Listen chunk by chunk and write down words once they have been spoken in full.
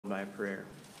by prayer.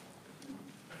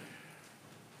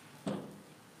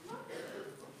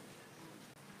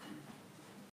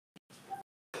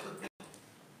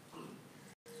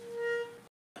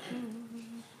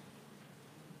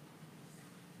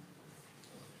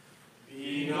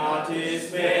 Be not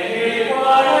dismayed,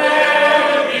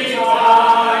 whatever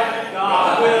betide,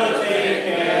 God will take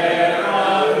care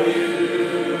of you.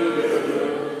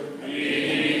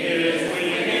 Beneath His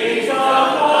wings of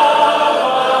love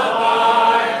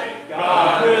abide,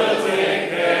 God will take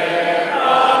care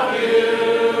of you.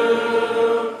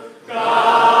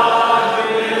 God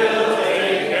will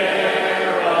take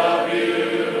care of you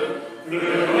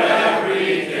through every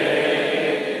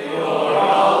day or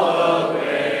all the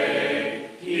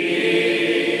way.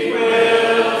 He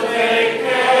will take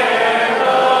care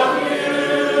of you.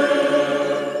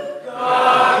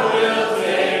 God will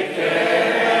take care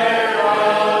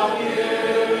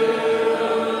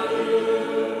of you.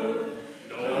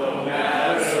 No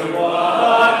matter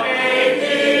what may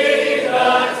be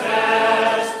the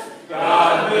test,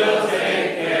 God will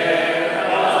take care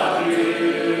of you.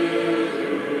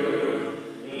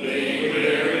 Lean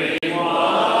weary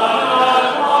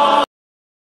one,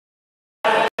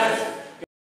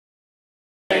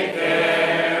 take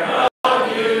care of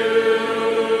you.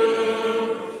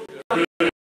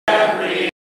 Every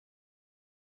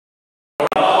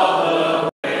all the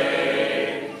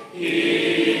way, He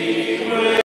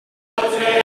will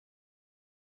take.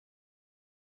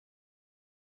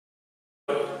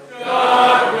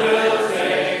 God will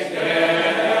take care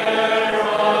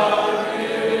of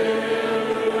you.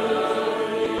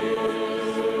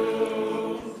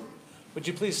 Would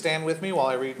you please stand with me while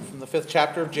I read from the 5th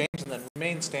chapter of James and then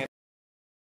remain standing?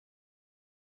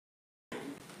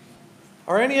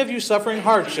 Are any of you suffering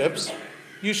hardships?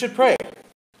 You should pray.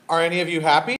 Are any of you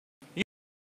happy? You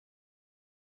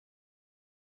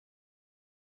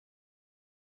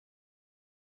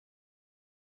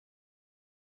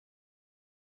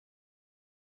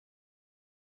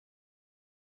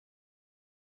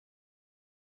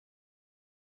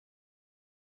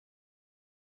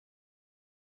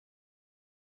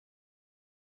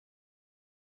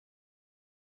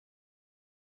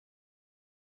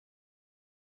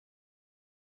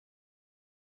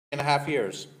and a half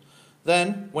years.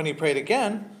 Then, when he prayed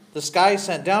again, the sky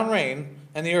sent down rain,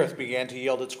 and the earth began to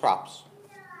yield its crops.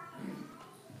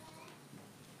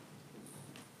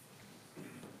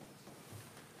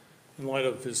 In light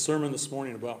of his sermon this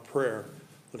morning about prayer,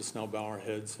 let us now bow our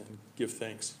heads and give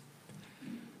thanks.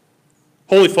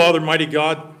 Holy Father, mighty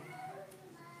God,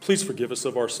 please forgive us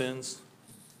of our sins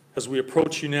as we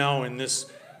approach you now in this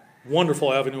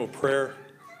wonderful avenue of prayer.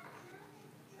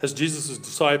 As Jesus'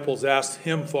 disciples asked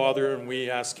him, Father, and we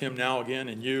ask him now again,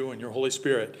 and you and your Holy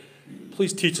Spirit,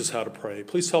 please teach us how to pray.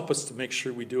 Please help us to make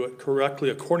sure we do it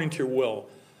correctly according to your will,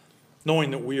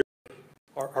 knowing that we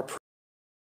are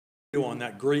praying on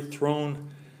that great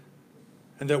throne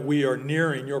and that we are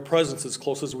nearing your presence as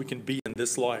close as we can be in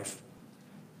this life.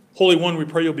 Holy One, we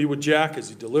pray you'll be with Jack as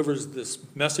he delivers this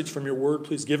message from your word.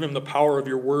 Please give him the power of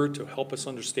your word to help us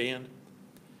understand.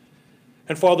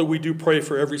 And Father, we do pray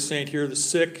for every saint here, the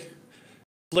sick,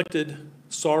 afflicted,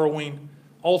 sorrowing,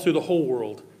 all through the whole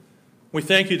world. We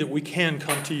thank you that we can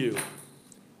come to you.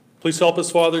 Please help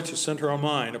us, Father, to center our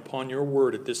mind upon your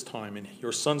word at this time. In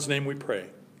your Son's name we pray.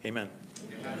 Amen.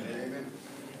 Amen. Amen.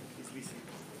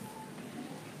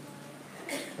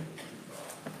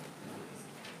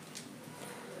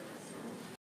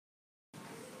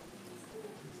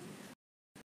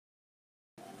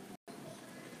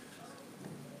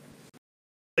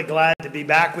 Glad to be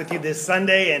back with you this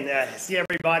Sunday and see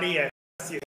everybody.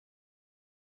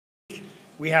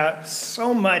 We have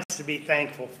so much to be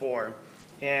thankful for,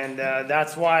 and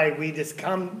that's why we just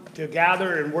come to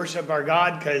gather and worship our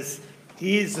God, because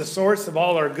He's the source of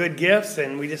all our good gifts,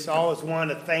 and we just always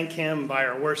want to thank Him by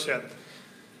our worship.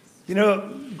 You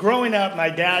know, growing up,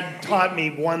 my dad taught me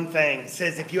one thing. He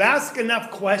says, if you ask enough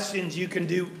questions, you can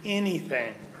do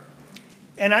anything.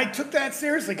 And I took that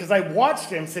seriously because I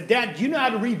watched him and said, Dad, do you know how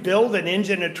to rebuild an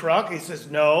engine in a truck? He says,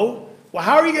 no. Well,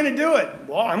 how are you going to do it?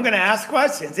 Well, I'm going to ask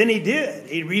questions. And he did.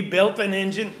 He rebuilt an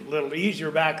engine, a little easier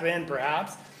back then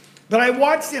perhaps. But I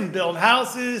watched him build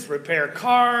houses, repair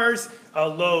cars,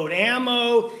 load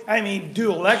ammo,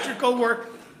 do electrical work,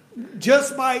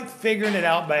 just by figuring it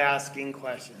out by asking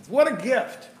questions. What a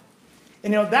gift.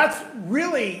 And that's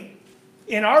really,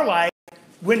 in our life,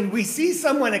 when we see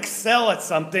someone excel at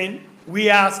something,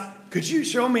 we ask, could you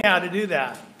show me how to do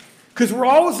that? Because we're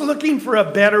always looking for a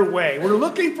better way. We're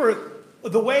looking for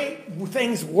the way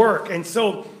things work. And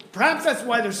so perhaps that's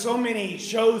why there's so many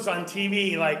shows on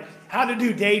TV like how to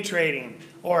do day trading,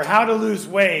 or how to lose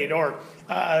weight, or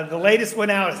the latest one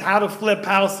out is how to flip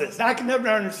houses. I can never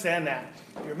understand that.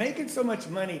 If you're making so much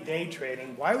money day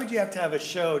trading, why would you have to have a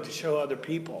show to show other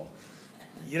people?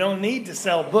 You don't need to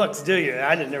sell books, do you?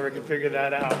 I never could figure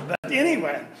that out. But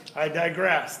anyway, I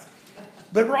digressed.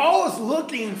 But we're always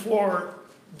looking for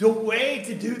the way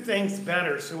to do things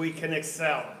better so we can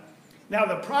excel. Now,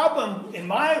 the problem in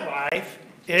my life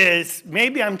is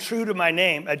maybe I'm true to my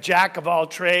name, a jack of all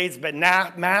trades, but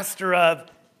master of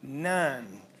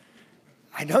none.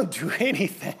 I don't do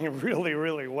anything really,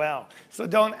 really well. So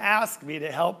don't ask me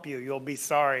to help you. You'll be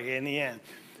sorry in the end.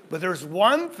 But there's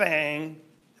one thing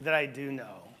that I do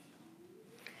know.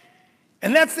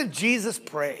 And that's that Jesus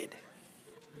prayed.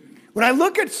 When I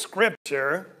look at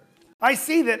Scripture, I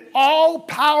see that all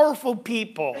powerful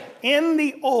people in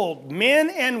the old, men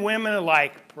and women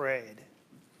alike, prayed.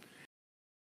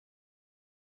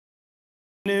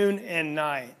 Noon and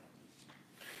night.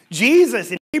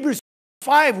 Jesus in Hebrews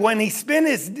 5, when he spent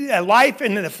his life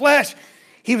in the flesh,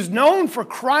 he was known for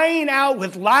crying out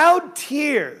with loud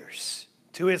tears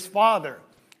to his Father.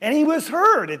 And he was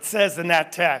heard, it says in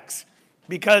that text,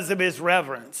 because of his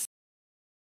reverence.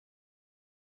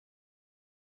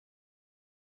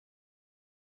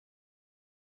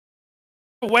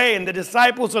 Away, and the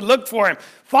disciples would look for him.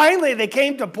 Finally, they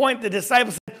came to a point, the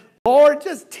disciples said, Lord,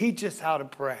 just teach us how to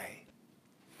pray.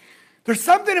 There's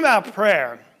something about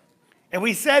prayer. And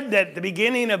we said that at the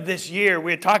beginning of this year,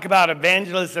 we'd talk about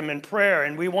evangelism and prayer,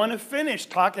 and we want to finish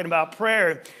talking about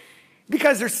prayer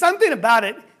because there's something about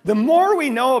it. The more we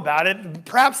know about it,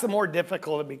 perhaps the more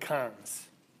difficult it becomes.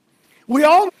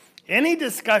 Any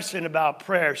discussion about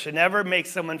prayer should never make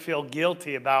someone feel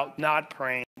guilty about not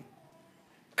praying.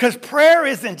 Because prayer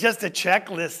isn't just a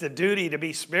checklist, a duty to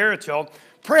be spiritual.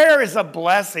 Prayer is a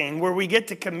blessing where we get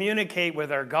to communicate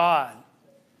with our God.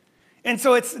 And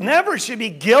so it's never should be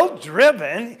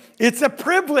guilt-driven. It's a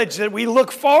privilege that we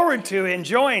look forward to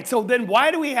enjoying. So then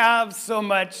why do we have so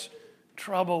much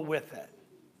trouble with it?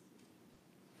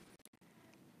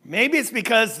 Maybe it's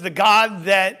because the God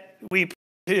that we pray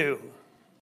to,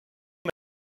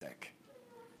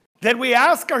 that we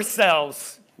ask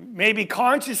ourselves, maybe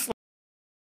consciously,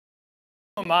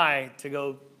 who am I to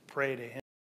go pray to him?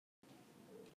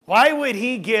 Why would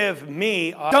he give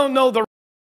me? I don't know the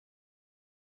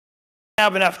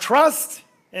have enough trust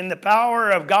in the power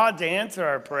of God to answer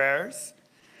our prayers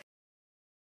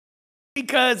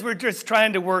because we're just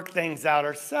trying to work things out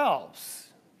ourselves.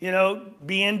 You know,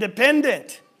 be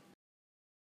independent.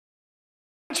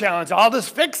 Challenge, I'll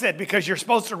just fix it because you're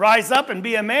supposed to rise up and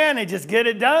be a man and just get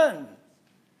it done.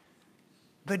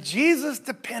 But Jesus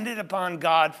depended upon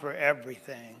God for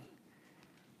everything.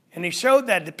 And he showed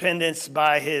that dependence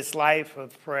by his life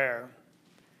of prayer.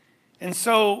 And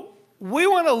so we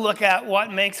want to look at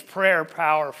what makes prayer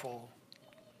powerful.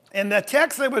 And the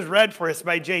text that was read for us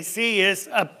by JC is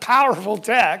a powerful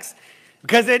text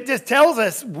because it just tells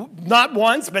us not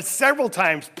once but several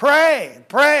times, pray,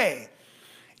 pray.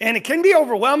 And it can be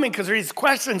overwhelming because there's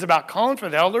questions about calling for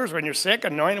the elders when you're sick,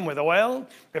 anoint them with oil.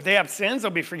 If they have sins, they'll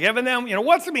be forgiven them. You know,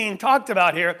 what's being talked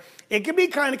about here? It can be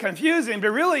kind of confusing, but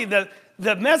really the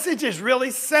message is really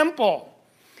simple.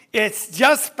 It's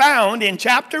just found in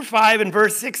chapter 5 and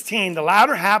verse 16, the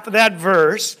latter half of that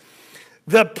verse.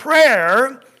 The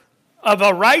prayer of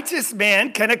a righteous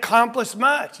man can accomplish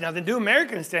much. Now, the New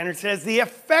American Standard says the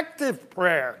effective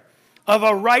prayer of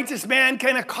a righteous man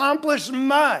can accomplish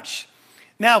much.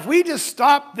 Now, if we just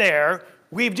stop there,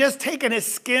 we've just taken a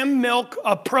skim milk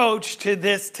approach to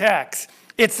this text.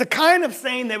 It's the kind of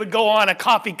thing that would go on a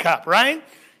coffee cup, right?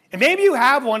 And maybe you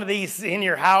have one of these in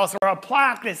your house or a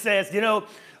plaque that says, you know,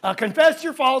 confess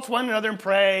your faults one another and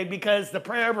pray because the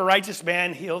prayer of a righteous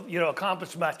man, he'll,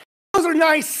 accomplish much. Those are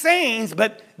nice sayings,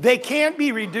 but they can't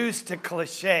be reduced to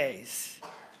cliches.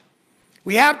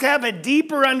 We have to have a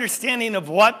deeper understanding of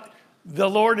what the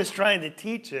Lord is trying to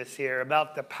teach us here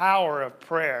about the power of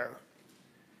prayer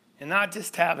and not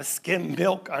just have a skim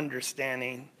milk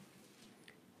understanding,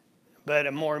 but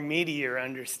a more meatier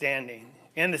understanding.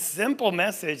 And the simple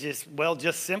message is, well,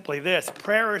 just simply this.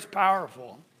 Prayer is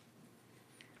powerful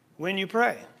when you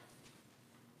pray.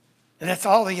 And that's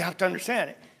all that you have to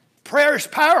understand. Prayer is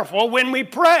powerful when we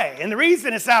pray. And the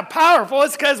reason it's not powerful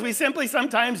is because we simply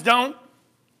sometimes don't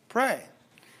pray.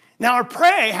 Now, our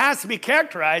pray has to be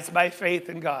characterized by faith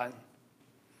in God.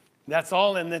 That's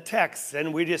all in the text.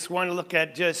 And we just want to look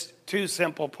at just two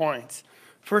simple points.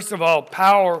 First of all,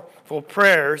 powerful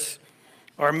prayers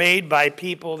are made by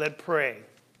people that pray.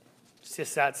 It's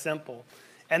just that simple.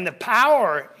 And the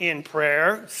power in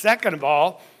prayer, second of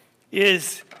all,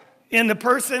 is in the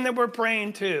person that we're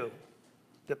praying to.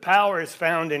 The power is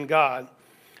found in God.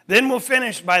 Then we'll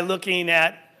finish by looking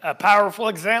at a powerful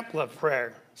example of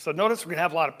prayer. So notice we're going to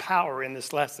have a lot of power in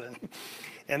this lesson.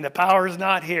 And the power is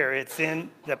not here. It's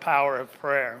in the power of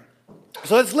prayer.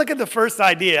 So let's look at the first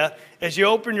idea as you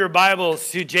open your Bibles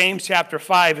to James chapter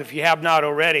 5, if you have not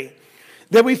already.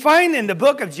 That we find in the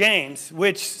book of James,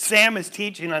 which Sam is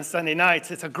teaching on Sunday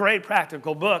nights. It's a great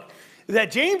practical book.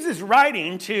 That James is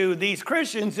writing to these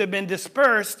Christians who have been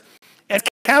dispersed. And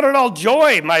count it all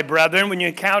joy, my brethren, when you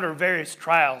encounter various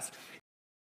trials.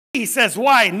 He says,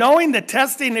 why? Knowing the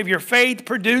testing of your faith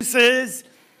produces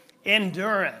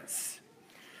endurance.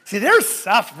 See, they're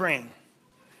suffering.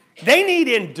 They need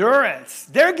endurance.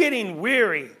 They're getting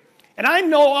weary. And I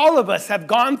know all of us have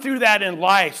gone through that in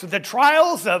life. So the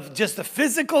trials of just the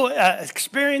physical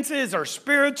experiences or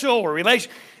spiritual or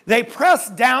relational, they press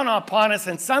down upon us,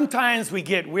 and sometimes we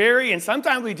get weary and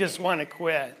sometimes we just want to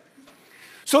quit.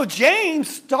 So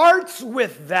James starts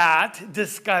with that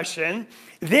discussion.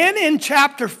 Then in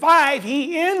chapter 5,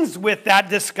 he ends with that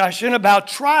discussion about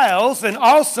trials and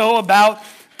also about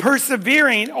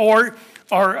persevering or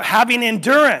having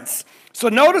endurance. So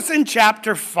notice in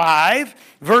chapter 5,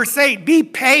 verse 8, be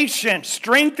patient,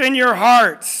 strengthen your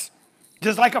hearts,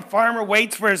 just like a farmer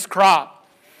waits for his crop.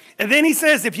 And then he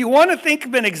says, if you want to think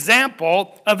of an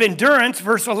example of endurance,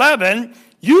 verse 11,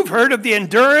 you've heard of the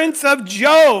endurance of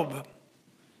Job.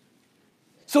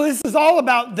 So this is all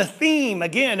about the theme,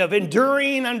 again, of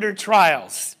enduring under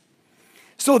trials.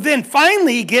 So then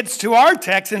finally he gets to our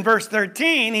text in verse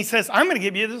 13. He says, I'm going to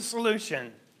give you the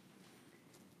solution.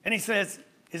 And he says,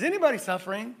 is anybody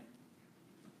suffering?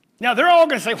 Now they're all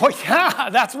going to say, well, yeah,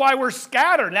 that's why we're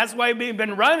scattered. That's why we've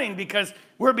been running, because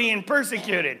we're being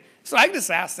persecuted. So I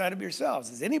just ask that of yourselves.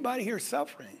 Is anybody here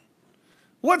suffering?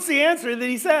 What's the answer that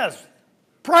he says?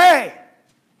 Pray.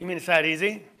 You mean it's that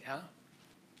easy? Yeah.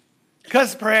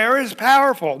 Because prayer is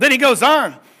powerful. Then he goes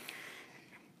on.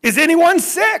 Is anyone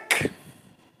sick?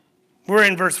 We're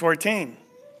in verse 14.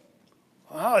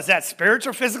 Well, is that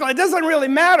spiritual, physical? It doesn't really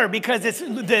matter, because it's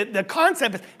the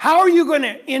concept is, how are you going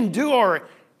to endure?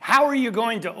 How are you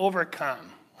going to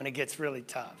overcome when it gets really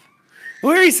tough?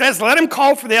 Well, here he says, let him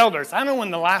call for the elders. I don't know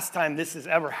when the last time this has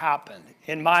ever happened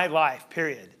in my life,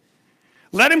 period.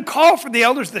 Let him call for the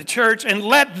elders of the church and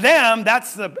let them,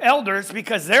 that's the elders,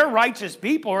 because they're righteous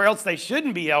people, or else they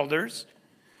shouldn't be elders.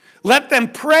 Let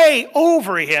them pray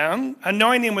over him,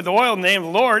 anointing him with oil in the name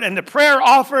of the Lord, and the prayer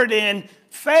offered in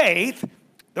faith.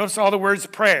 Those are all the words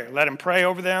prayer. Let him pray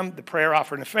over them. The prayer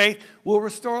offered in faith will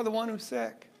restore the one who's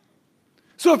sick.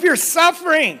 So if you're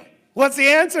suffering, what's the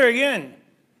answer again?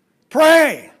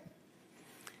 Pray.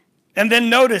 And then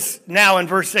notice now in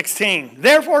verse 16,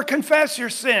 therefore confess your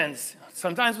sins.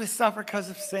 Sometimes we suffer because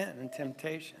of sin and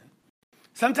temptation.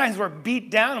 Sometimes we're beat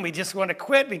down and we just want to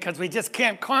quit because we just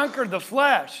can't conquer the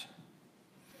flesh.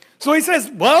 So he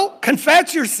says, well,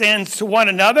 confess your sins to one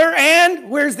another,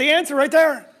 and where's the answer right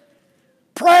there?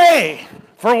 Pray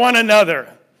for one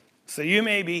another so you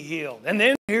may be healed. And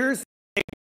then here's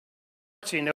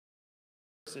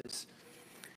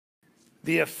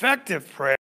the effective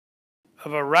prayer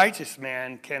of a righteous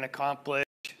man can accomplish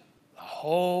a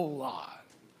whole lot.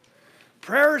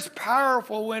 Prayer is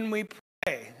powerful when we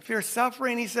pray. If you're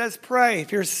suffering, he says pray.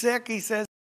 If you're sick, he says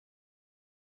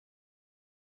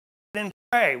then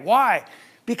pray. Why?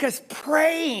 Because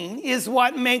praying is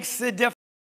what makes the difference.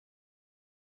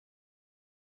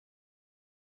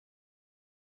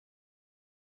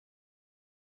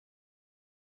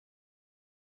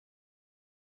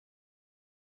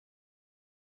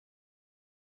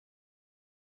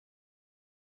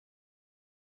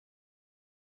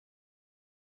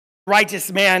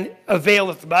 Righteous man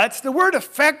availeth much. The word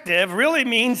effective really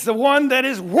means the one that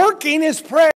is working his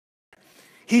prayer.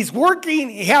 He's working,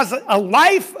 he has a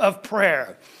life of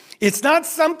prayer. It's not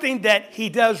something that he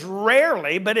does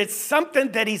rarely, but it's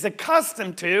something that he's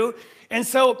accustomed to. And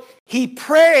so he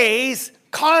prays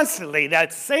constantly.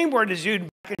 That same word is used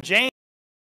back in James.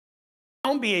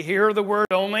 Don't be a hearer of the word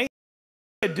only,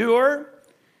 a doer.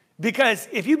 Because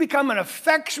if you become an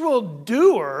effectual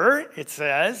doer, it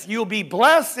says, you'll be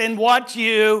blessed in what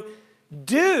you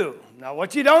do. Not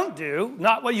what you don't do,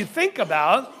 not what you think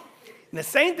about. And the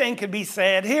same thing can be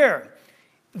said here.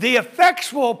 The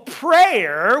effectual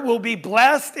prayer will be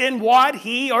blessed in what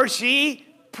he or she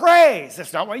prays.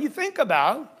 It's not what you think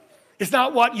about. It's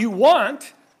not what you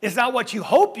want. It's not what you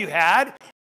hope you had.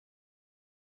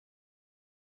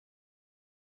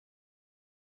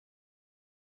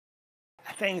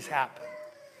 Things happen.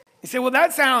 You say, well,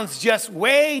 that sounds just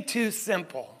way too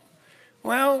simple.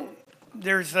 Well,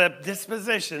 there's a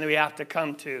disposition that we have to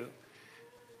come to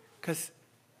because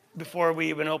before we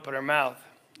even open our mouth.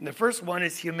 And the first one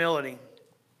is humility.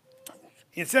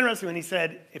 It's interesting when he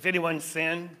said, if anyone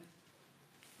sin,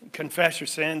 confess your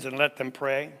sins and let them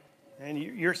pray, and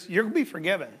you're going to be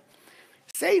forgiven.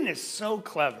 Satan is so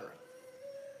clever.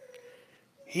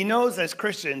 He knows as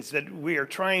Christians that we are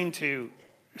trying to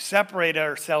separate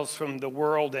ourselves from the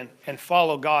world and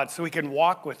follow God so we can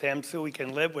walk with him, so we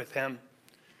can live with him.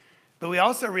 But we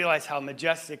also realize how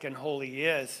majestic and holy he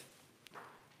is.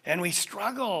 And we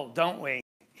struggle, don't we,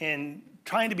 in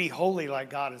trying to be holy like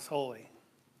God is holy.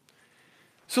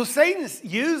 So Satan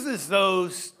uses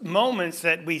those moments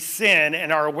that we sin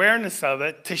and our awareness of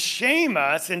it to shame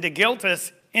us and to guilt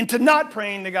us into not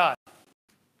praying to God.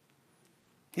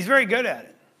 He's very good at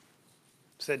it.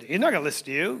 Said, he's not going to listen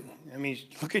to you. I mean,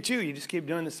 look at you. You just keep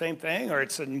doing the same thing, or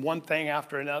it's one thing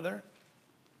after another.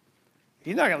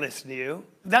 He's not going to listen to you.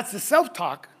 That's the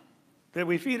self-talk that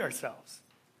we feed ourselves.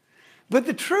 But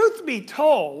the truth be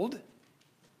told,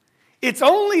 it's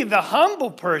only the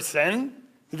humble person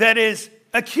that is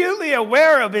acutely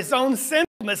aware of his own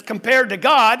sinfulness compared to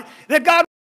God that God in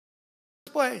the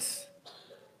first place.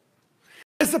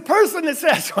 It's the person that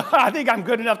says, well, I think I'm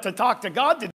good enough to talk to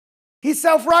God today. He's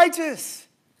self-righteous.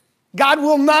 God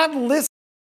will not listen.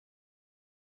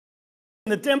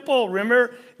 In the temple,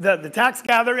 remember the tax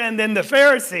gatherer and then the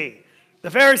Pharisee. The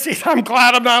Pharisee said, I'm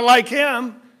glad I'm not like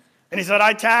him. And he said,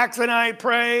 I tax and I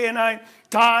pray and I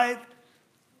tithe.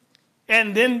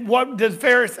 And then what did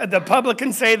the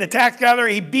publican say, the tax gatherer?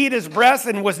 He beat his breast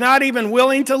and was not even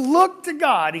willing to look to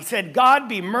God. He said, God,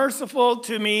 be merciful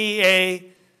to me, a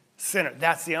sinner.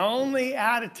 That's the only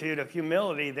attitude of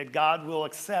humility that God will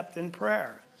accept in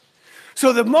prayer.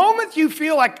 So the moment you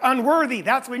feel like unworthy,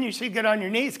 that's when you should get on your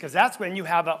knees, because that's when you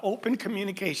have an open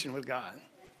communication with God.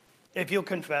 If you'll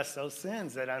confess those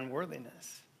sins, that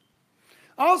unworthiness.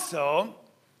 Also,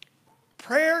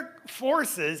 prayer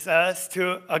forces us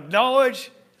to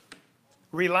acknowledge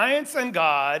reliance on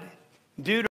God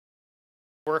due to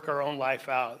work our own life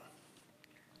out.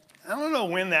 I don't know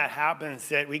when that happens,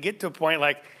 that we get to a point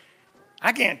like,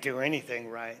 I can't do anything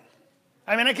right.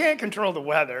 I mean, I can't control the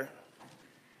weather.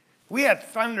 We had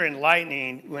thunder and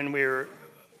lightning when we were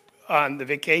on the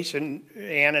vacation,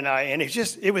 Ann and I, and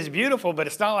it was beautiful, but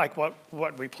it's not like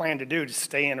what we planned to do, to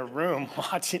stay in a room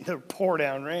watching the pour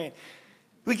down rain.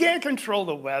 We can't control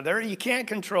the weather. You can't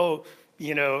control,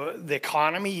 the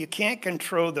economy. You can't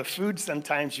control the food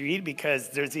sometimes you eat because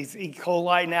there's these E.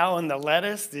 coli now in the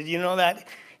lettuce. Did you know that?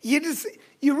 You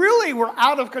really were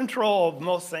out of control of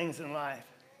most things in life.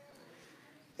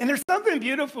 And there's something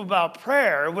beautiful about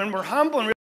prayer when we're humble and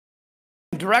really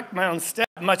direct my own step,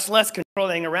 much less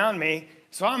controlling around me.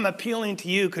 So I'm appealing to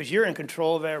you because you're in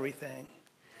control of everything.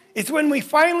 It's when we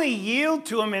finally yield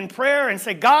to him in prayer and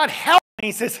say, God, help me.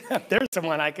 He says, there's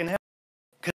someone I can help.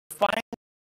 Because finally,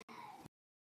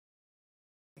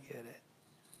 I get it.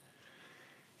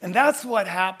 And that's what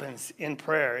happens in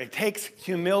prayer. It takes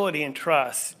humility and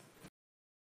trust.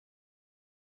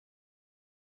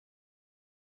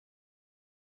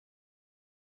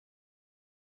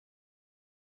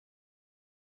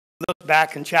 Look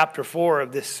back in chapter 4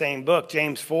 of this same book,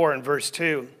 James 4 and verse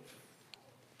 2.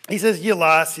 He says, you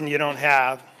lust and you don't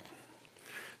have.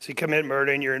 So you commit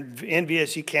murder, and you're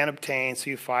envious, you can't obtain, so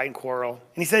you fight and quarrel.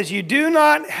 And he says, you do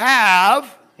not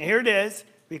have, and here it is,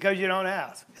 because you don't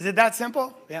ask. Is it that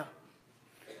simple? Yeah.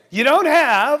 You don't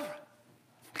have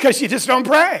because you just don't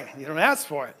pray. You don't ask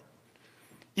for it.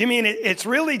 You mean it's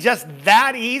really just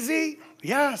that easy?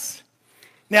 Yes.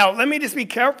 Now, let me just be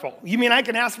careful. You mean I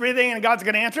can ask for anything and God's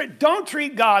going to answer it? Don't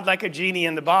treat God like a genie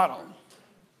in the bottle.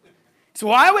 So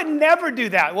I would never do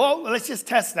that. Well, let's just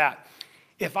test that.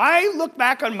 If I look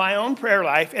back on my own prayer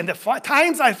life, and the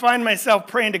times I find myself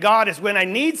praying to God is when I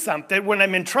need something, when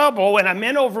I'm in trouble, when I'm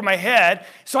in over my head.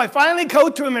 So I finally go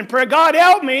to him in prayer, God,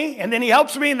 help me. And then he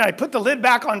helps me, and I put the lid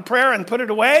back on prayer and put it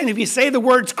away. And if you say the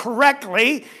words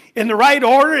correctly, in the right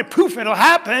order, poof, it'll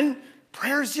happen.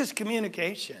 Prayer is just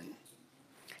communication.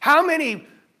 How many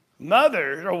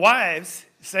mothers or wives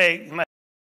say, my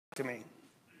to me?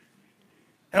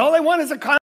 And all they want is a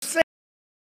conversation.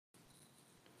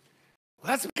 Well,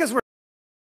 that's because we're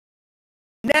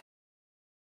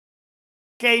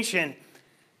communication.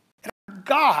 And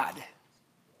God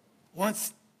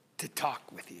wants to talk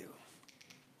with you.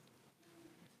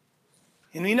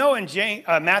 And we know in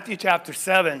Matthew chapter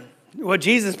 7, what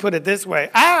Jesus put it this way,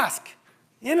 ask,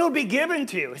 and it'll be given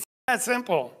to you. It's that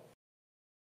simple.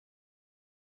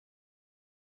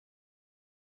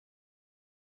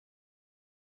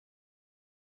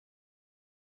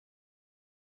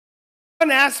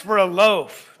 Ask for a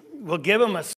loaf, we'll give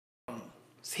him a stone.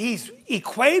 He's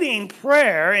equating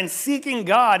prayer and seeking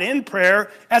God in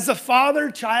prayer as a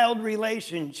father-child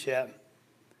relationship.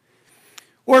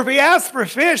 Or if he asks for a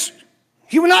fish,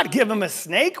 he will not give him a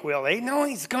snake, will he? No,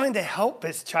 he's going to help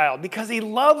his child because he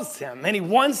loves him and he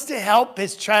wants to help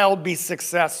his child be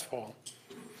successful.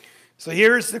 So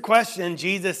here's the question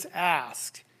Jesus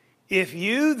asked. If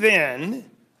you then,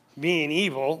 being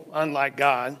evil, unlike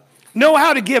God, know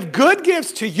how to give good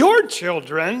gifts to your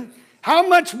children, how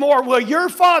much more will your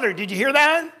Father, did you hear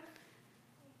that?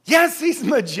 Yes, he's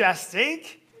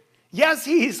majestic. Yes,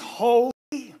 he's holy.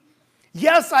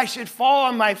 Yes, I should fall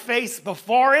on my face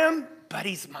before him, but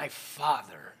he's my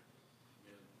Father.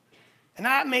 And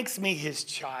that makes me his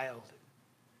child.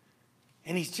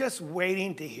 And he's just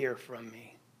waiting to hear from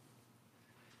me.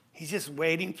 He's just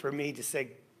waiting for me to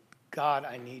say, God,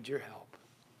 I need your help.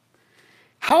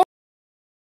 How will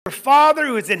your Father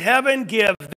who is in heaven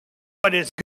give them what is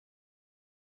good?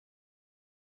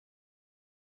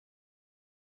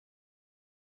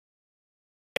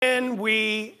 When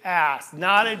we ask,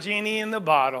 not a genie in the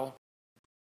bottle,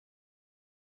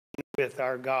 with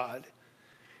our God.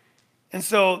 And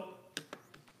so,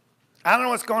 I don't know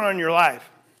what's going on in your life,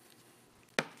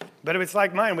 but if it's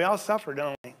like mine, we all suffer,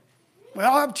 don't we? We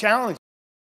all have challenges.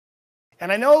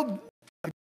 And I know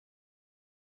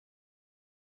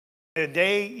the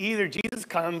day either Jesus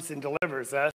comes and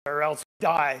delivers us or else we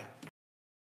die.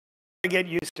 We get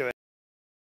used to it.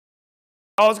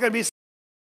 Always going to be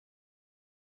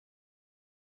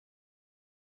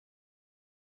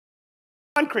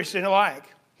non-Christian alike.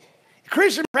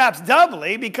 Christian perhaps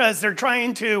doubly because they're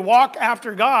trying to walk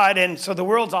after God, and so the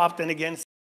world's often against.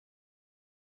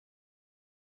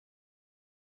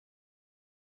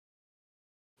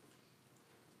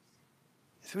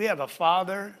 So we have a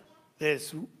Father that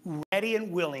is ready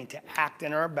and willing to act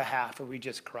in our behalf if we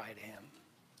just cry to him.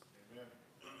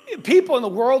 Amen. People in the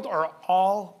world are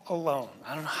all alone.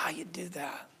 I don't know how you do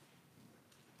that.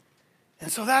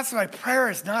 And so that's why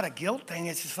prayer is not a guilt thing.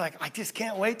 It's just like, I just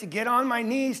can't wait to get on my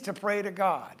knees to pray to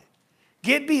God.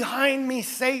 Get behind me,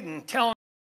 Satan. Tell him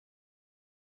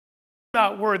I'm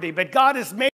not worthy, but God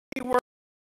has made me worthy,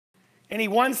 and he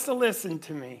wants to listen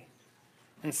to me.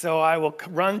 And so I will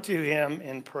run to him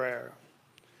in prayer.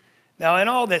 Now, in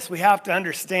all this, we have to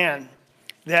understand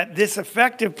that this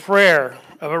effective prayer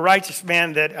of a righteous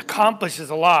man that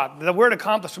accomplishes a lot. The word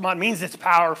accomplish a lot means it's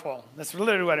powerful. That's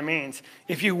literally what it means.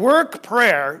 If you work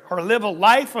prayer or live a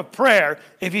life of prayer,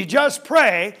 if you just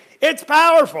pray, it's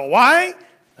powerful. Why?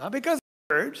 Not because of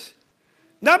words,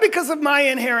 not because of my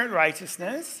inherent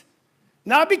righteousness,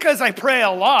 not because I pray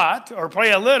a lot or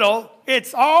pray a little.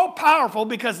 It's all powerful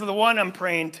because of the one I'm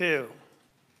praying to.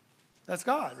 That's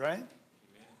God, right?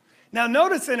 Now,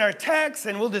 notice in our text,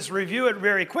 and we'll just review it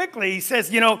very quickly, he says,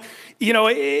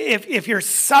 if you're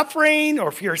suffering or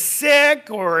if you're sick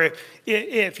or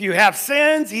if you have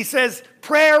sins, he says,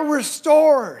 prayer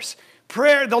restores.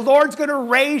 Prayer, the Lord's going to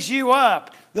raise you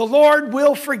up. The Lord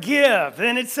will forgive.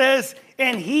 Then it says,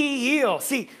 and he heals.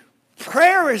 See,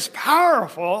 prayer is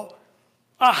powerful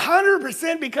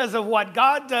 100% because of what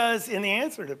God does in the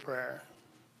answer to prayer.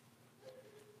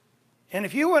 And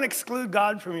if you want to exclude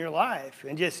God from your life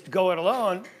and just go it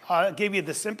alone, I'll give you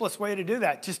the simplest way to do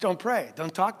that. Just don't pray.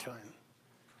 Don't talk to him.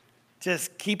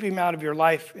 Just keep him out of your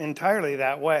life entirely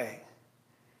that way.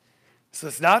 So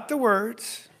it's not the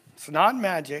words. It's not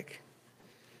magic.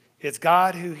 It's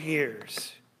God who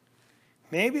hears.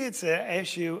 Maybe it's an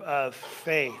issue of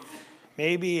faith.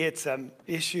 Maybe it's an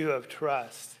issue of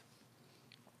trust.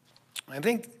 I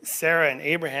think Sarah and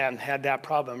Abraham had that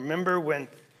problem. Remember when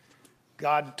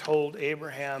God told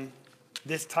Abraham,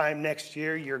 this time next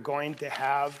year, you're going to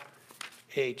have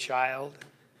a child.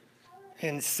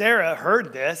 And Sarah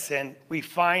heard this, and we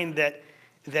find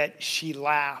that she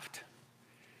laughed.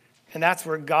 And that's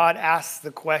where God asks the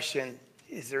question,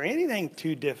 is there anything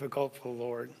too difficult for the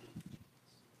Lord?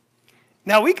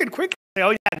 Now, we could quickly say,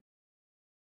 oh, yeah.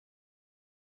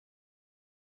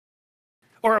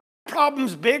 Or a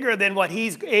problem's bigger than what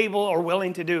he's able or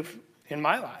willing to do in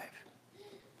my life.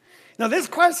 Now, this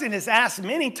question is asked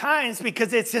many times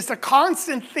because it's just a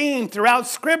constant theme throughout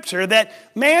Scripture that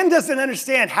man doesn't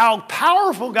understand how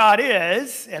powerful God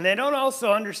is, and they don't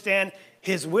also understand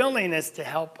his willingness to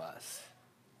help us.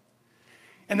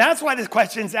 And that's why this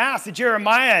question is asked. In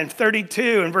Jeremiah in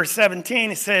 32 and verse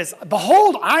 17, it says,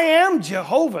 behold, I am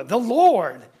Jehovah, the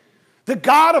Lord, the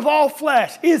God of all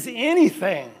flesh. Is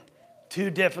anything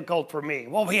too difficult for me?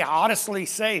 Well, we honestly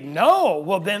say no.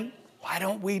 Well, then why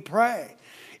don't we pray?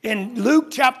 In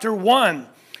Luke chapter 1,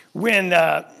 when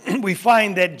we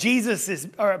find that Jesus is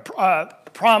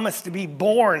promised to be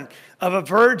born of a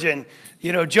virgin,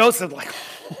 Joseph like,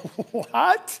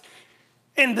 what?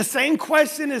 And the same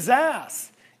question is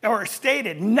asked or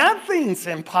stated. Nothing's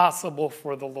impossible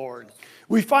for the Lord.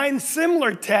 We find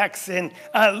similar texts in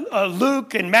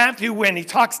Luke and Matthew when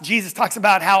Jesus talks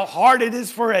about how hard it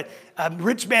is for a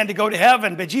rich man to go to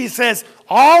heaven. But Jesus says,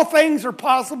 all things are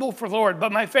possible for the Lord.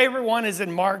 But my favorite one is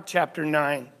in Mark chapter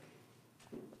 9.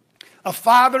 A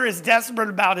father is desperate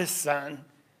about his son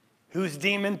who's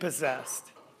demon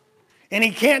possessed. And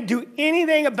he can't do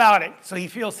anything about it, so he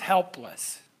feels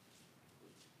helpless.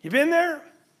 You been there?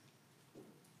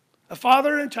 A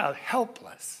father and a child,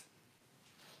 helpless.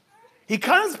 He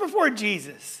comes before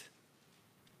Jesus.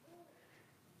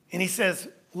 And he says,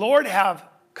 Lord, have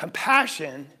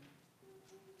compassion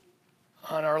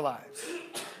on our lives.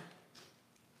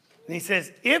 And he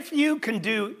says, if you can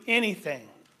do anything,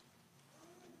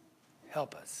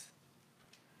 help us.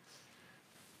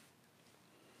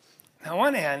 Now, on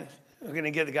one hand, we're going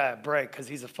to give the guy a break because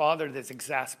he's a father that's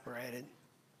exasperated.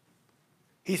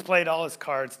 He's played all his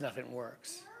cards, nothing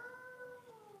works.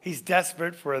 He's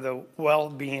desperate for the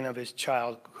well-being of his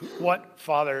child. What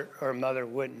father or mother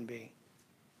wouldn't be?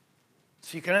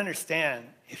 So you can understand,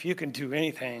 if you can do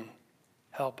anything,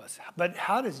 help us. But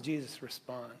how does Jesus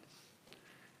respond?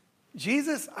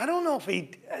 Jesus, I don't know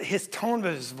if his tone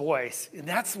of his voice, and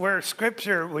that's where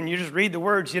Scripture, when you just read the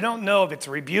words, you don't know if it's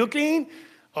rebuking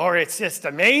or it's just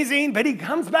amazing, but he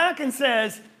comes back and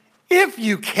says, if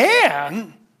you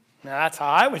can, now that's how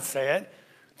I would say it,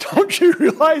 don't you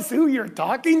realize who you're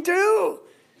talking to?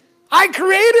 I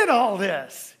created all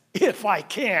this, if I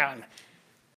can.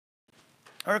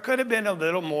 Or it could have been a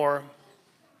little more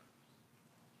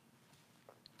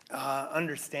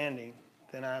understanding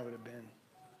than I would have been.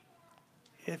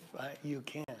 If you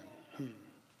can.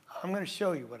 I'm going to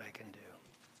show you what I can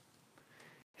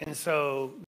do. And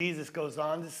so Jesus goes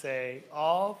on to say,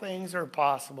 all things are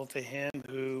possible to him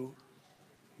who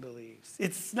believes.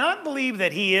 It's not believe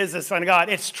that he is the Son of God.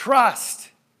 It's trust.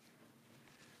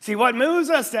 See, what moves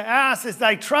us to ask is,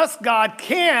 I trust God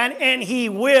can and he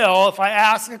will if I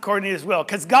ask according to his will.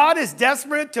 Because God is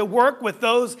desperate to work with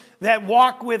those that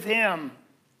walk with him.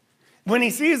 When he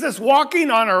sees us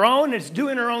walking on our own, it's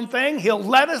doing our own thing, he'll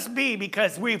let us be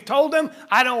because we've told him,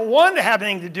 I don't want to have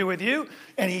anything to do with you.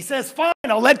 And he says, fine,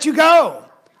 I'll let you go.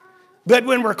 But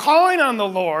when we're calling on the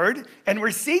Lord and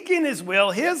we're seeking his will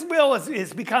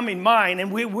is becoming mine.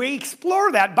 And we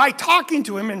explore that by talking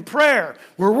to him in prayer.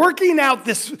 We're working out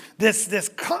this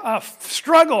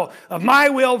struggle of my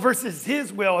will versus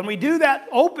his will. And we do that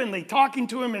openly, talking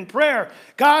to him in prayer.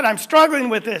 God, I'm struggling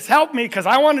with this. Help me because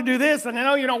I want to do this and I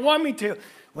know you don't want me to.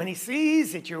 When he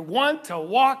sees that you want to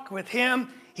walk with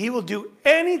him, he will do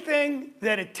anything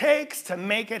that it takes to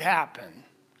make it happen.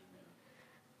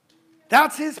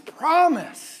 That's his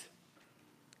promise.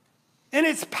 And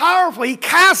it's powerful. He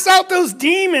casts out those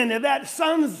demons in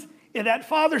that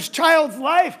father's child's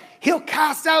life. He'll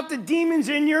cast out the demons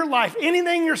in your life.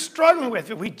 Anything you're struggling with,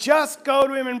 if we just go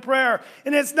to him in prayer.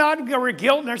 And it's not we're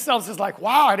guilting ourselves. It's like,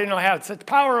 wow, I didn't know I had such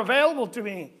power available to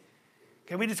me.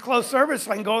 Can we just close service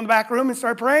so I can go in the back room and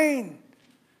start praying?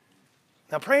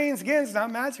 Now, praying, again, is not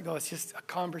magical. It's just a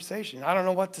conversation. I don't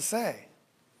know what to say.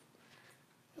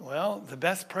 Well, the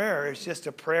best prayer is just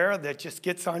a prayer that just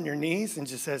gets on your knees and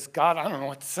just says, God, I don't know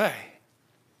what to say.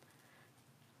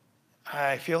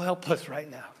 I feel helpless right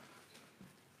now.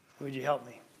 Would you help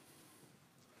me?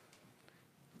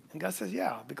 And God says,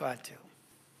 yeah, I'll be glad to.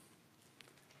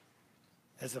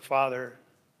 As the father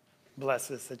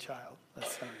blesses the child, the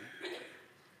son.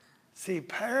 See,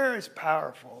 prayer is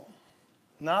powerful,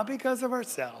 not because of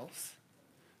ourselves,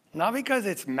 not because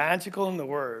it's magical in the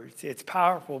words. It's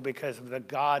powerful because of the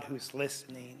God who's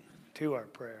listening to our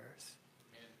prayers,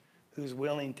 who's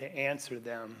willing to answer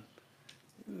them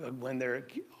when they're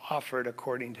offered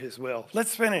according to his will.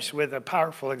 Let's finish with a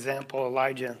powerful example,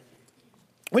 Elijah.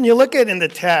 When you look at in the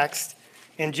text,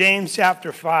 in James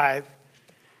chapter 5,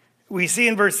 we see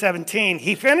in verse 17,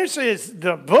 he finishes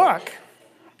the book.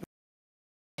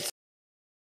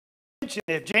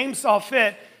 If James saw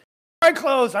fit, before I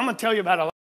close, I'm going to tell you about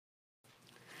Elijah.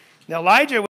 Now,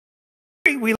 Elijah,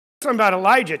 we learned about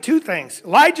Elijah, two things.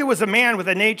 Elijah was a man with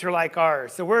a nature like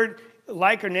ours. The word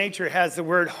like or nature has the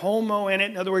word homo in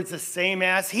it. In other words, the same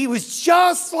as. He was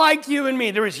just like you and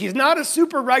me. He's not a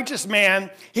super righteous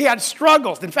man. He had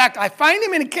struggles. In fact, I find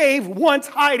him in a cave once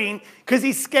hiding because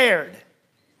he's scared.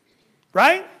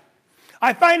 Right?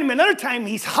 I find him another time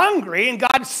he's hungry and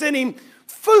God sent him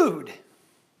food.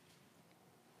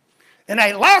 And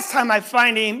last time I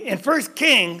find him in 1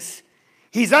 Kings,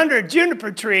 he's under a juniper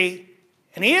tree,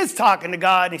 and he is talking to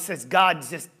God, and he says, God,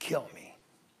 just kill me.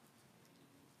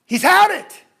 He's had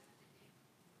it.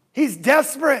 He's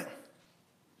desperate.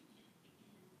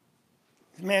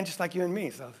 He's a man just like you and me.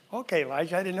 So, okay,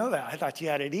 Elijah, I didn't know that. I thought you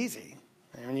had it easy.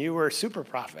 I mean, you were a super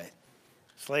prophet.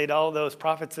 slayed all those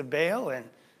prophets of Baal, and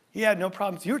he had no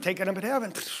problems. You were taking him to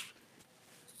heaven.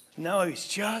 No, he's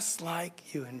just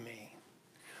like you and me.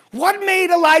 What made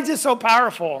Elijah so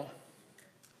powerful?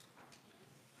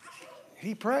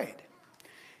 He prayed.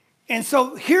 And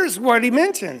so here's what he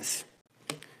mentions.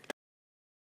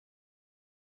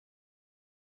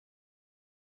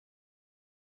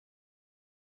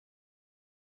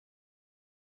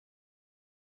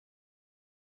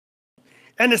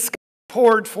 And the sky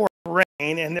poured forth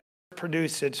rain, and the earth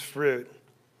produced its fruit.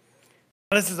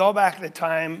 This is all back at the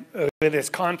time with his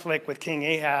conflict with King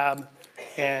Ahab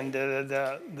and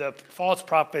the false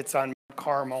prophets on Mount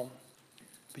Carmel.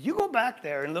 But you go back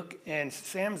there and look, and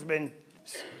Sam's been,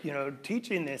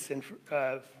 teaching this in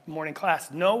morning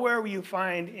class. Nowhere will you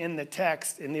find in the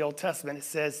text in the Old Testament it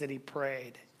says that he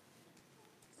prayed.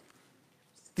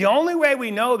 The only way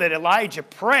we know that Elijah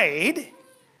prayed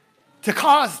to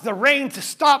cause the rain to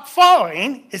stop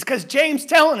falling is because James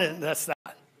telling us that.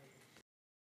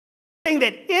 The thing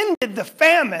that ended the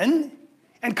famine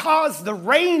and caused the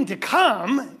rain to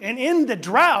come and end the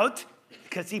drought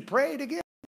because he prayed again.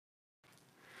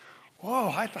 Whoa,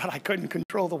 I thought I couldn't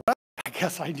control the weather. I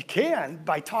guess I can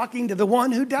by talking to the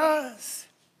one who does.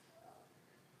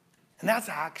 And that's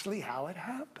actually how it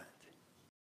happened.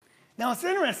 Now it's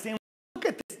interesting. When you look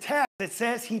at this text, it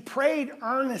says he prayed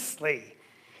earnestly.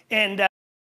 And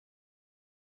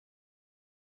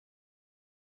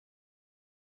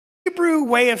Hebrew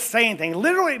way of saying things,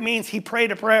 literally it means he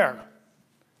prayed a prayer.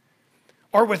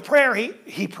 Or with prayer,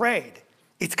 he prayed.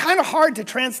 It's kind of hard to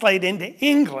translate into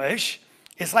English.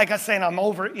 It's like us saying I'm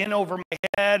over my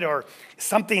head or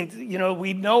something,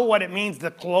 we know what it means,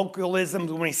 the colloquialisms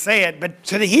when we say it. But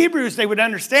to the Hebrews, they would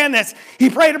understand this. He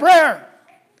prayed a prayer.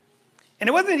 And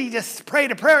it wasn't he just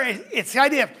prayed a prayer. It's the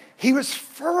idea of he was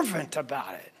fervent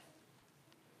about it.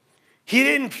 He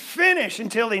didn't finish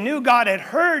until he knew God had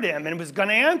heard him and was going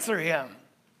to answer him.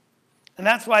 And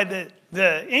that's why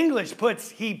the English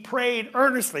puts he prayed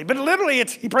earnestly. But literally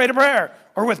it's he prayed a prayer.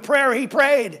 Or with prayer he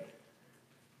prayed.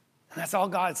 And that's all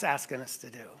God's asking us to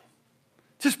do.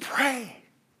 Just pray.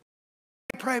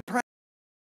 Pray.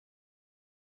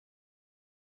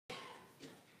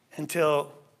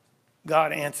 Until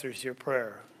God answers your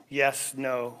prayer. Yes,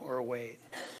 no, or wait.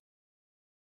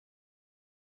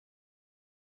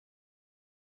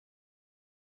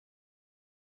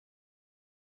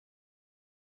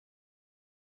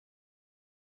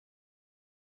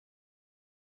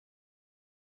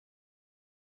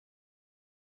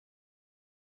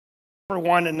 For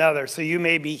one another, so you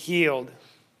may be healed.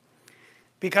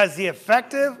 Because the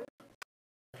effective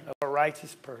of a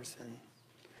righteous person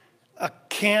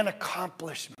can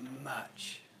accomplish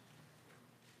much.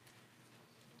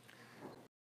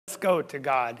 Let's go to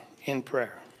God in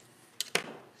prayer.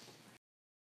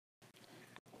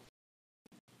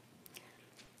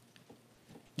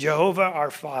 Jehovah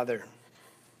our Father,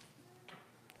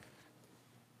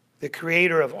 the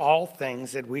creator of all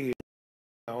things that we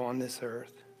know on this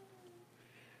earth,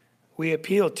 we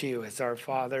appeal to you as our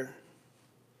Father.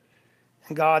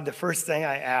 And God, the first thing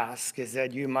I ask is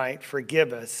that you might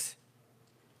forgive us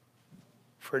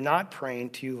for not praying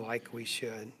to you like we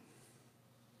should,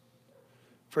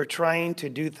 for trying to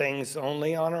do things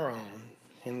only on our own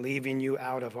and leaving you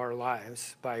out of our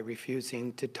lives by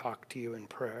refusing to talk to you in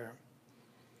prayer.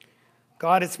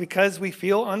 God, it's because we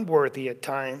feel unworthy at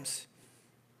times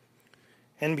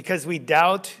and because we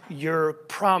doubt your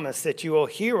promise that you will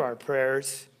hear our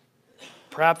prayers.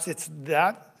 Perhaps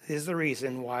that is the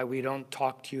reason why we don't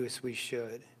talk to you as we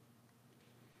should.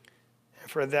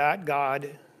 And for that,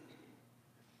 God,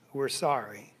 we're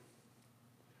sorry.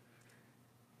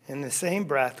 In the same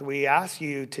breath, we ask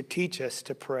you to teach us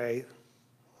to pray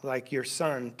like your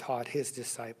Son taught his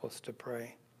disciples to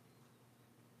pray.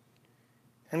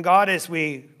 And God, as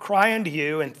we cry unto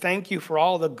you and thank you for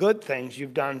all the good things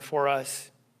you've done for us,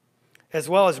 as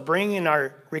well as bringing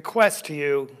our requests to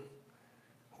you,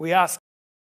 we ask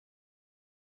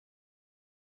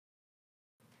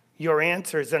your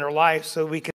answers in our lives so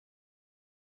we can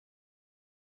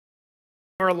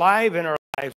be alive in our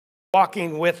lives,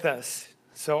 walking with us,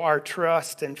 so our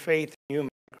trust and faith in you may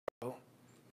grow.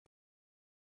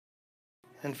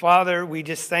 And Father, we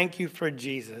just thank you for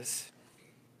Jesus,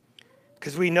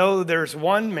 because we know there's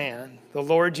one man, the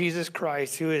Lord Jesus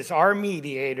Christ, who is our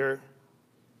mediator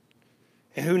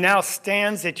and who now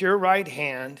stands at your right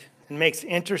hand and makes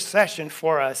intercession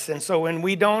for us. And so when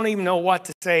we don't even know what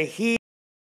to say, he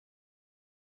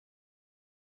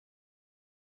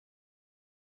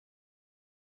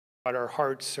what our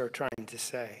hearts are trying to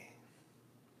say.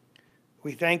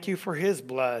 We thank you for his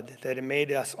blood, that it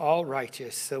made us all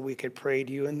righteous so we could pray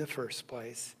to you in the first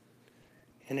place.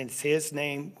 And it's his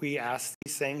name we ask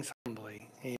these things humbly.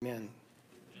 Amen.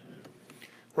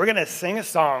 We're going to sing a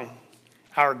song,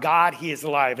 Our God, He is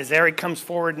Alive. As Eric comes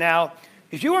forward now,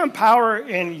 if you want power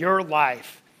in your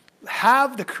life,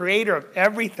 have the creator of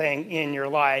everything in your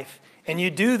life. And you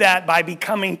do that by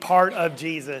becoming part of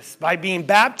Jesus, by being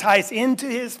baptized into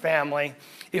his family.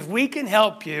 If we can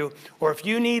help you, or if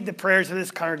you need the prayers of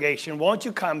this congregation, won't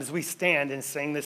you come as we stand and sing this